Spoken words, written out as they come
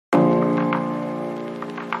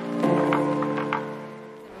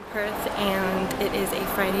Perth, and it is a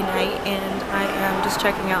Friday night, and I am just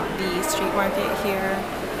checking out the street market here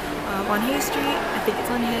on Hay Street. I think it's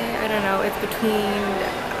on Hay, I don't know. It's between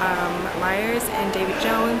Myers and David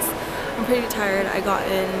Jones. I'm pretty tired. I got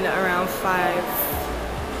in around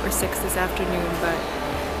 5 or 6 this afternoon, but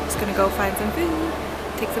I'm just gonna go find some food,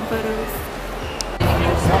 take some photos.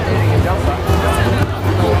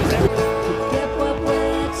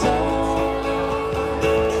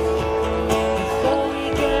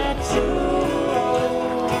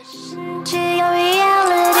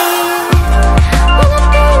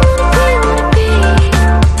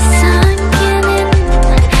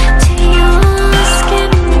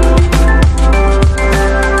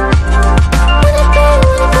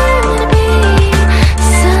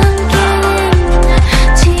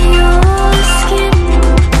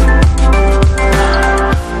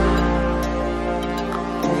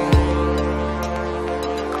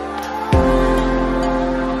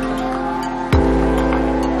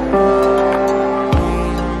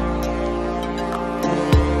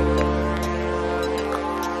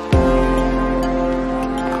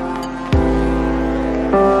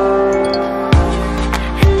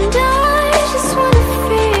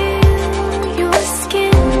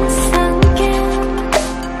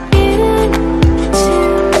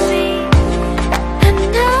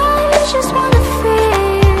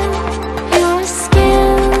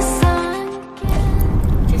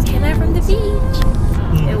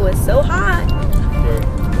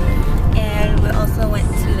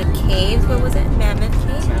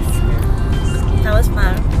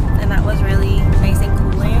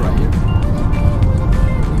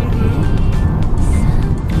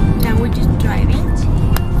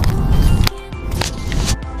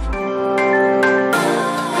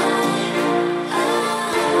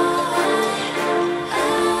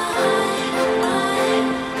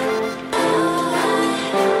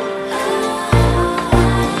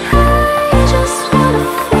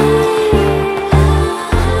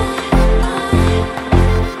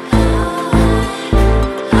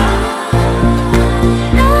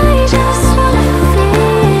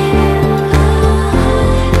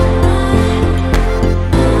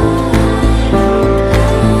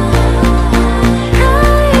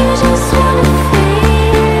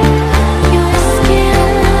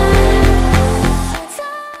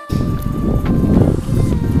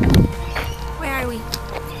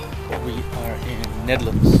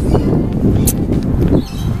 Netherlands.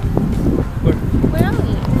 Where are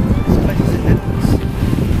we? This place is in Netherlands.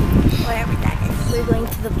 Wherever that is. We're going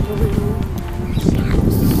to the blue house.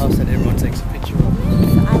 The house that everyone takes a picture of.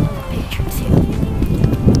 So I want a picture too.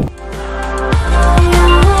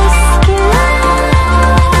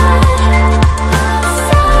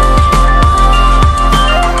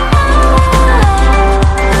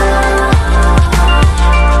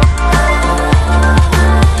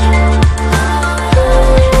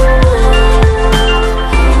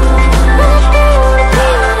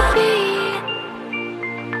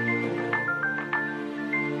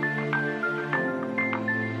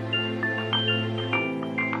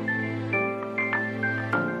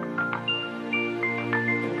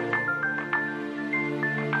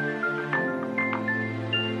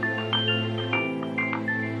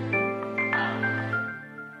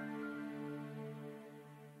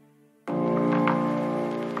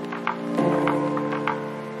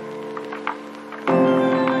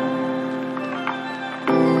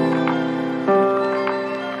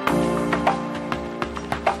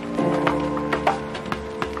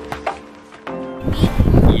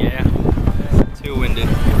 Yeah, too windy.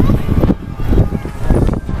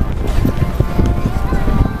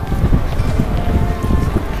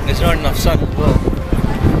 There's not enough sun as well. If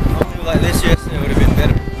it was like this yesterday, it would have been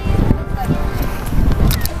better.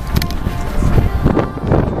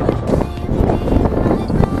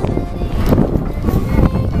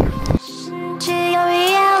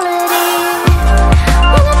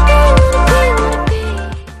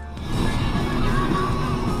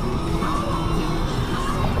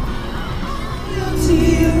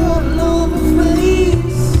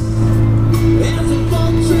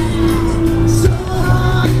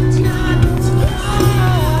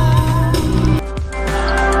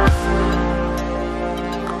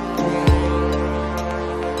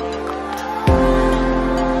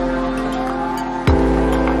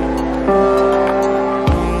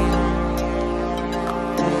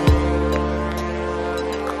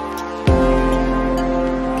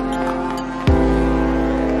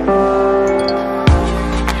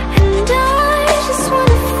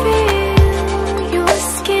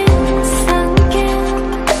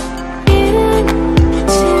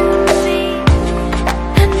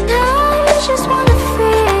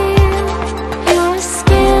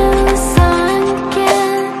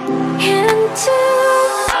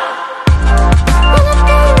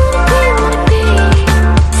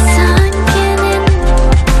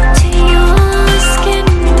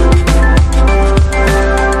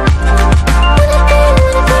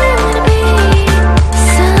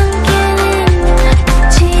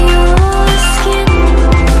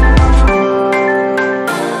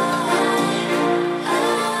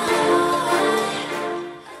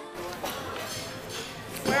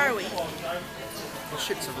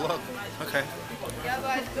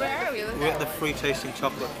 me tasting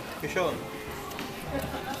chocolate. You show them.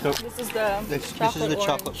 So This is the this is chocolate the orange.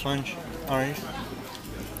 chocolate sponge orange,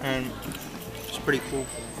 and it's pretty cool.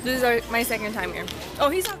 This is my second time here. Oh,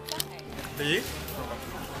 he's on fire. Is he?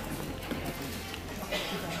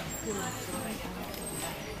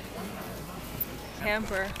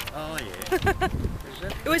 Hamper. Oh yeah.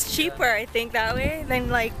 It was cheaper, I think, that way than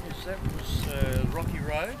like That was Rocky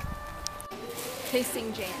Road.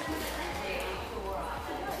 tasting jam.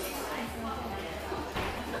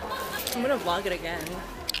 I'm gonna vlog it again.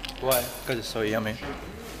 Why? Because it's so yummy.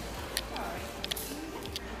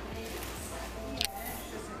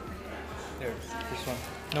 There, this one.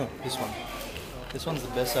 No, this one. This one's the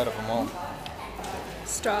best out of them all.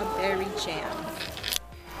 Strawberry jam.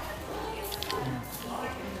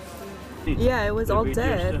 Yeah, it was all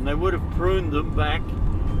dead. And they would have pruned them back,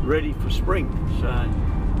 ready for spring.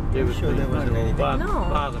 So there was Sure, there wasn't anything.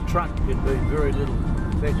 bar the trunk, there'd be very little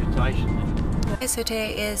vegetation. Okay, so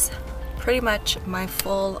today is pretty much my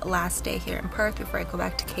full last day here in Perth before I go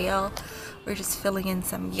back to KL. We're just filling in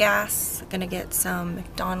some gas, gonna get some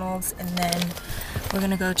McDonald's, and then we're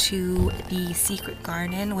gonna go to the Secret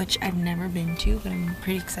Garden, which I've never been to, but I'm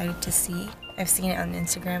pretty excited to see. I've seen it on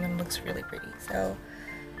Instagram and it looks really pretty. So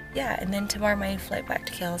yeah, and then tomorrow my flight back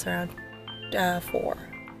to KL is around 4.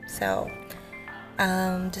 So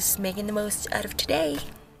just making the most out of today.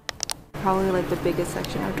 Probably like the biggest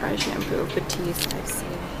section of dry shampoo of Batiste I've seen.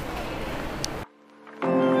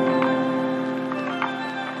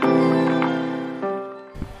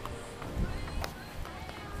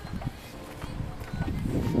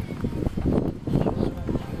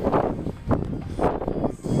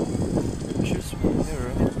 We should swim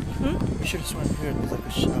here, right? We should swim here. There's like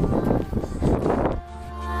a shower.